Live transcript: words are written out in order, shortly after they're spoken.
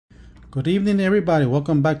Good evening, everybody.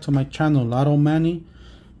 Welcome back to my channel, Lotto Manny.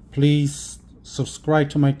 Please subscribe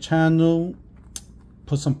to my channel.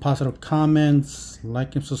 Put some positive comments,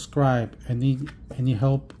 like and subscribe. Any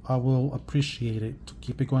help, I will appreciate it to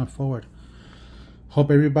keep it going forward.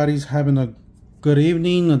 Hope everybody's having a good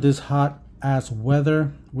evening on this hot ass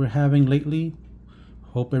weather we're having lately.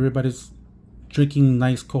 Hope everybody's drinking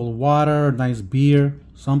nice cold water, nice beer,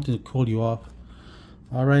 something to cool you off.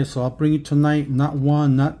 Alright, so I'll bring you tonight not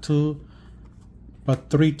one, not two, but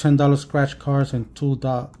three $10 scratch cards and two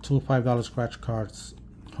 $5 scratch cards.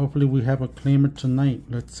 Hopefully we have a claimer tonight.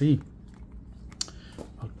 Let's see.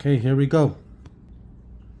 Okay, here we go.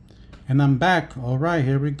 And I'm back. Alright,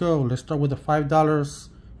 here we go. Let's start with the $5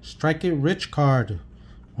 Strike It Rich card.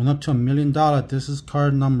 Went up to $1 million. This is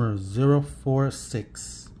card number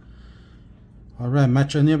 046. Alright,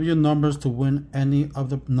 match any of your numbers to win any of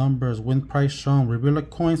the numbers. Win price shown. Reveal a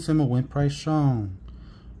coin symbol, win price shown.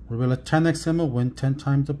 Reveal a 10x symbol, win 10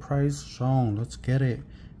 times the price shown. Let's get it.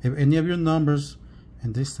 If any of your numbers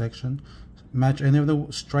in this section match any of the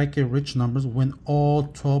Strike It Rich numbers, win all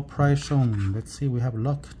 12 price shown. Let's see, we have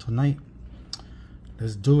luck tonight.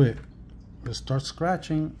 Let's do it. Let's start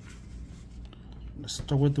scratching. Let's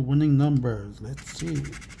start with the winning numbers. Let's see.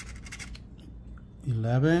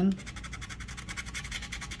 11,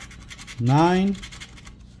 9,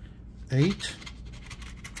 8,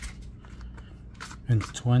 and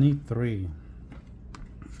 23.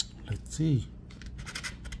 Let's see.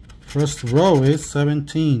 First row is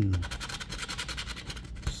 17.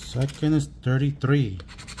 Second is 33.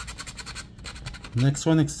 Next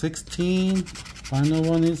one is 16. Final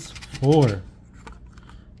one is 4.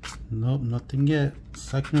 Nope, nothing yet.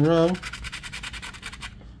 Second row,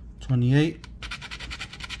 28,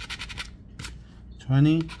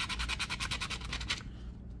 20,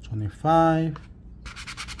 25.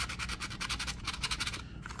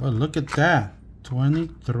 Well, look at that.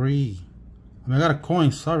 23. I mean, I got a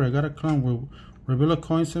coin. Sorry, I got a coin. We'll reveal a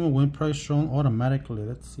coin symbol, win price shown automatically.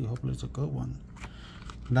 Let's see. Hopefully it's a good one.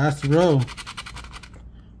 Last row.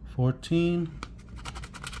 14.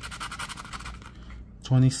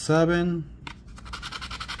 27.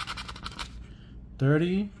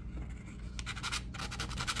 30.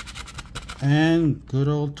 And good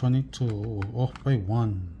old 22. Off by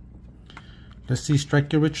 1. Let's see,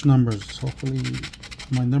 Strike It Rich numbers. Hopefully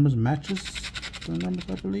my numbers matches the numbers,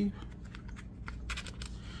 I believe.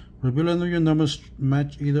 Reveal any of your numbers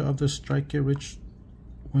match either of the Strike It Rich,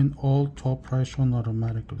 win all 12 price shown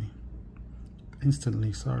automatically.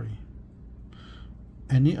 Instantly, sorry.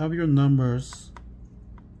 Any of your numbers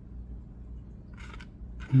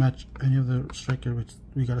match any of the Strike It Rich.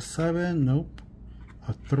 We got a 7, nope.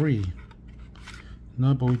 A 3.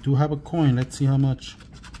 No, but we do have a coin. Let's see how much.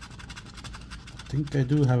 I think I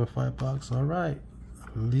do have a $5. All right,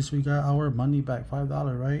 at least we got our money back,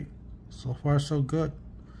 $5, right? So far so good.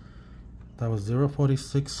 That was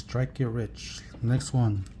 046 Strike It Rich. Next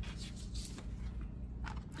one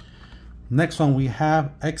we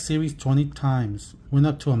have X series 20 times, win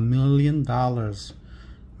up to $1 million.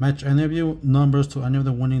 Match any of your numbers to any of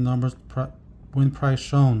the winning numbers, win price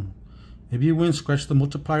shown. If you win, scratch the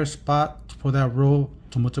multiplier spot for that row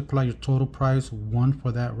to multiply your total price 1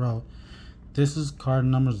 for that row. This is card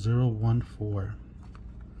number 014.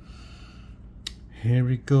 Here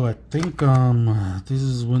we go. I think this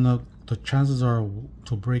is when the chances are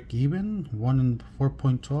to break even. 1 in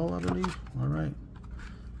 4.12, I believe. All right.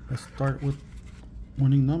 Let's start with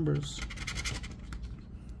winning numbers.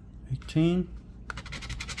 18,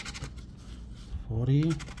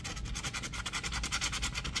 40,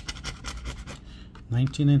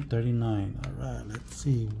 19, and 39. All right. Let's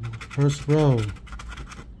see. First row.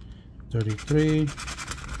 33,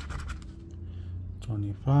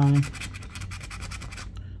 25,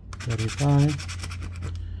 35.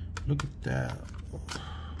 Look at that.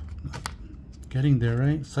 Getting there,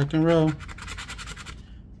 right? Second row.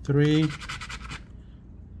 3,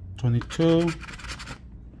 22,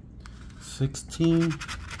 16,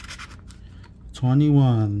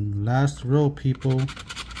 21. Last row, people.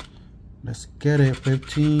 Let's get it.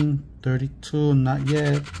 15, 32. Not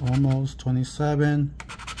yet. Almost. 27.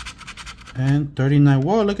 And 39.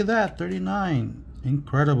 Whoa, look at that. 39.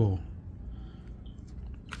 Incredible.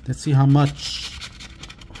 Let's see how much.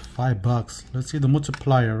 $5. Let's see the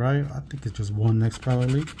multiplier, right? I think it's just 1x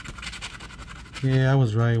probably. Yeah, I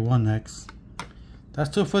was right. 1x. That's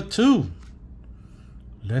 2 for 2.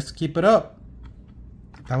 Let's keep it up.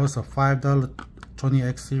 That was a $5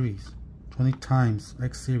 20x series. 20 times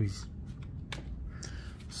X series.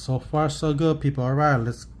 So far so good, people. Alright,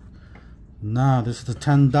 let's now this is the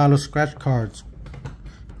 $10 scratch cards.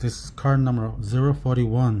 This is card number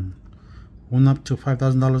 041. win up to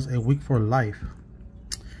 $5,000 a week for life.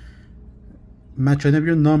 Match any of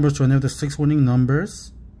your numbers to any of the 6 winning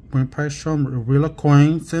numbers. Win price shown, reveal a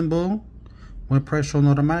coin symbol. Win price shown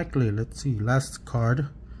automatically. Let's see, last card,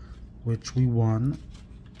 which we won.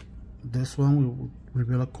 This one we will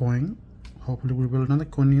reveal a coin. Hopefully we reveal another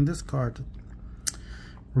coin in this card.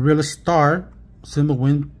 Reveal a star symbol,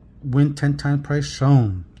 win 10 times price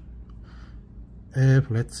shown. If,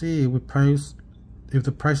 let's see, if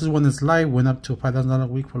the price is one is live, win up to $5,000 a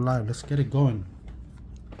week for live. Let's get it going.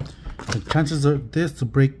 The chances of this to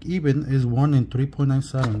break even is 1 in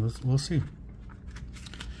 3.97. We'll see.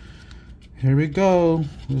 Here we go.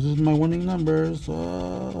 This is my winning numbers.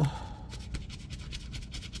 2,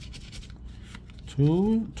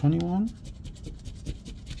 21.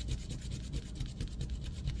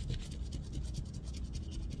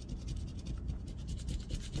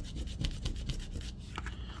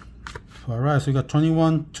 Alright, so we got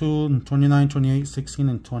 21, 2, 29, 28, 16,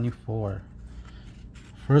 and 24.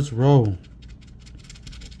 First row.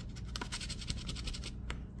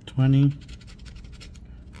 20,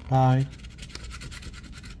 5,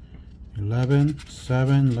 11,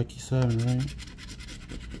 7, lucky 7, right?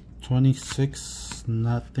 26,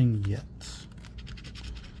 nothing yet.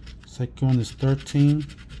 Second one is 13.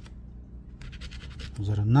 Was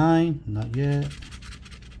that a 9? Not yet.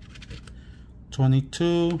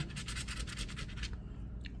 22.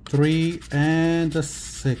 3 and a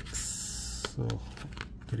 6. So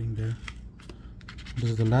getting there. This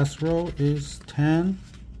is the last row is 10,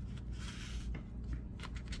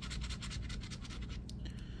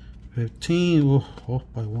 15. Oh, off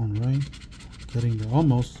by 1, right? Getting there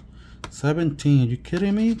almost. 17. Are you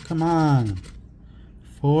kidding me? Come on.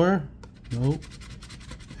 4. Nope.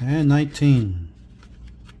 And 19.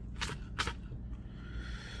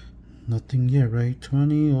 Nothing yet, right?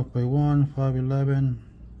 20. Off by 1. 5, 11.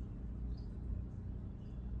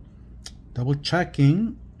 Double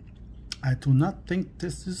checking. I do not think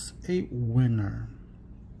this is a winner.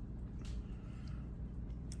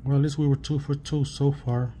 Well, at least we were 2 for 2 so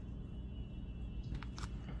far.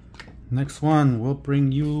 Next one will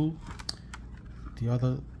bring you the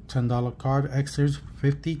other $10 card. X series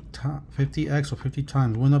 50x or 50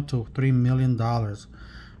 times. Win up to $3 million.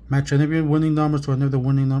 Match any of your winning numbers to any of the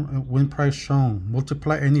win price shown.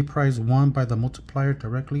 Multiply any prize won by the multiplier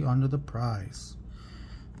directly under the prize.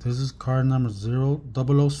 This is card number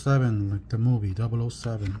 007, like the movie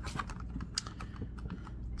 007.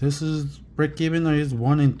 This is break even or is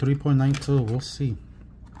 1 in 3.92. We'll see.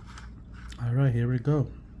 Alright, here we go.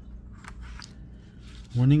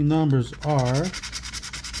 Winning numbers are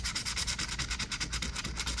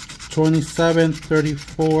 27,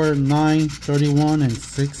 34, 9, 31, and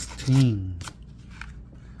 16.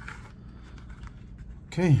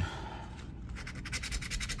 Okay.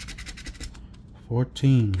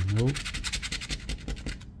 14. Nope.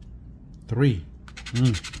 3.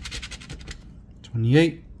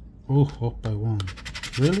 28. Oh, off by 1.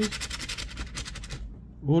 Really?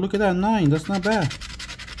 Oh, look at that. 9. That's not bad.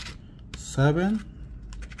 7.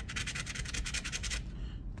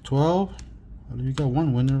 12. Well, you got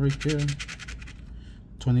one winner right there.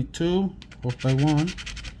 22. Off by 1.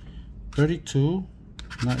 32.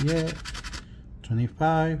 Not yet.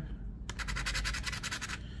 25.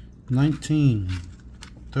 19.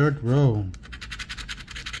 Third row.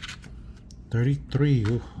 33.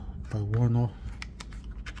 Ooh, by 1 off.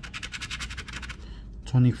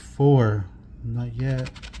 24. Not yet.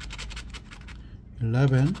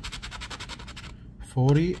 11.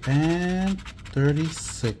 40 and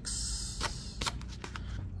 36.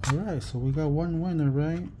 Alright, so we got one winner,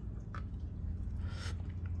 right?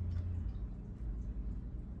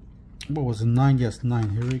 What was it? 9? Yes, 9.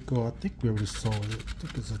 Here we go. I think we already saw it. I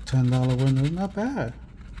think it's a $10 winner. Not bad.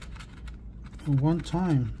 One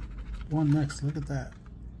time. One next. Look at that.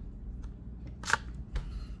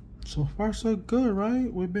 So far, so good,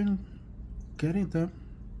 right? We've been getting them.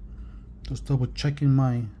 Just double checking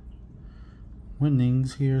my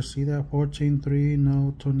winnings here. See that? 14, 3.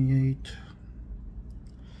 No. 28.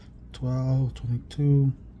 12.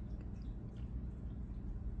 22.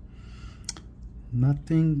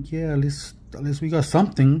 Nothing. Yeah, at least we got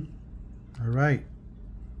something. All right,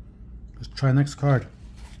 let's try next card.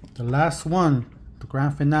 The last one, the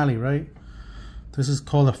grand finale, right? This is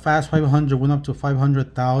called a Fast 500. Went up to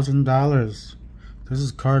 $500,000. This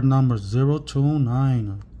is card number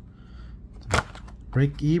 029.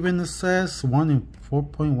 Break even, it says 1 in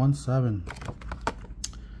 4.17.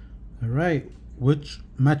 All right, which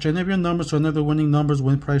match any of your numbers to another winning numbers.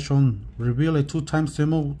 Win price shown. Reveal a 2 times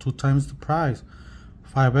symbol, 2 times the prize.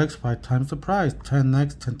 5x, 5 times the price.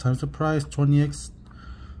 10x, 10 times the price. 20x,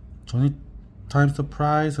 20 times the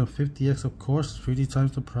prize, and 50x, of course, 50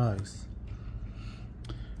 times the prize.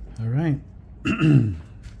 All right.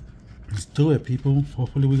 Let's do it, people.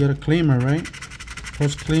 Hopefully we get a claimer, right?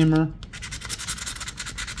 First claimer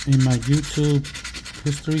in my YouTube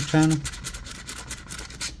history channel.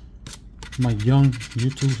 My young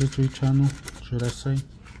YouTube history channel, should I say.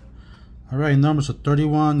 All right, numbers are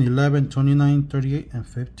 31, 11, 29, 38, and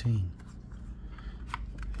 15.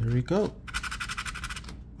 Here we go.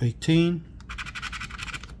 18,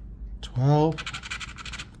 12,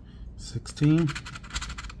 16,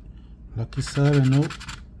 lucky 7, nope,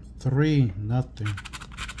 3, nothing,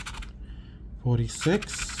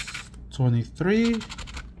 46, 23,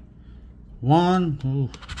 1, ooh,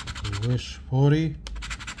 I wish, 40,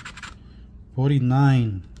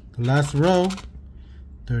 49, the last row,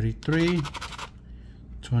 33,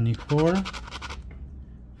 24,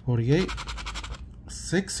 48,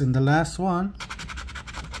 6 in the last one,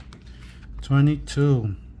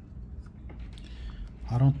 22.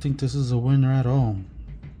 I don't think this is a winner at all.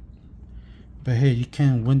 But hey, you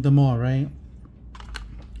can't win them all, right?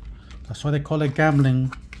 That's why they call it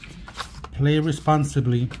gambling. Play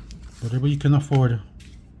responsibly, whatever you can afford.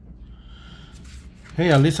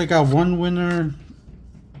 Hey, at least I got one winner,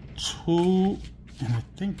 2, and I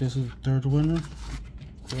think this is the third winner,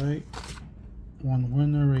 right? One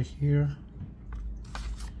winner right here.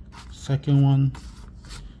 Second one,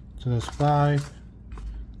 so that's 5,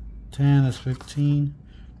 10, that's 15,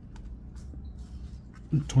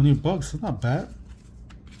 20 bucks, it's not bad.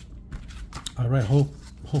 All right,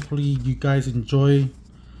 hopefully you guys enjoy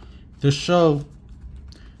this show.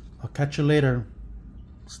 I'll catch you later.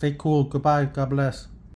 Stay cool. Goodbye. God bless.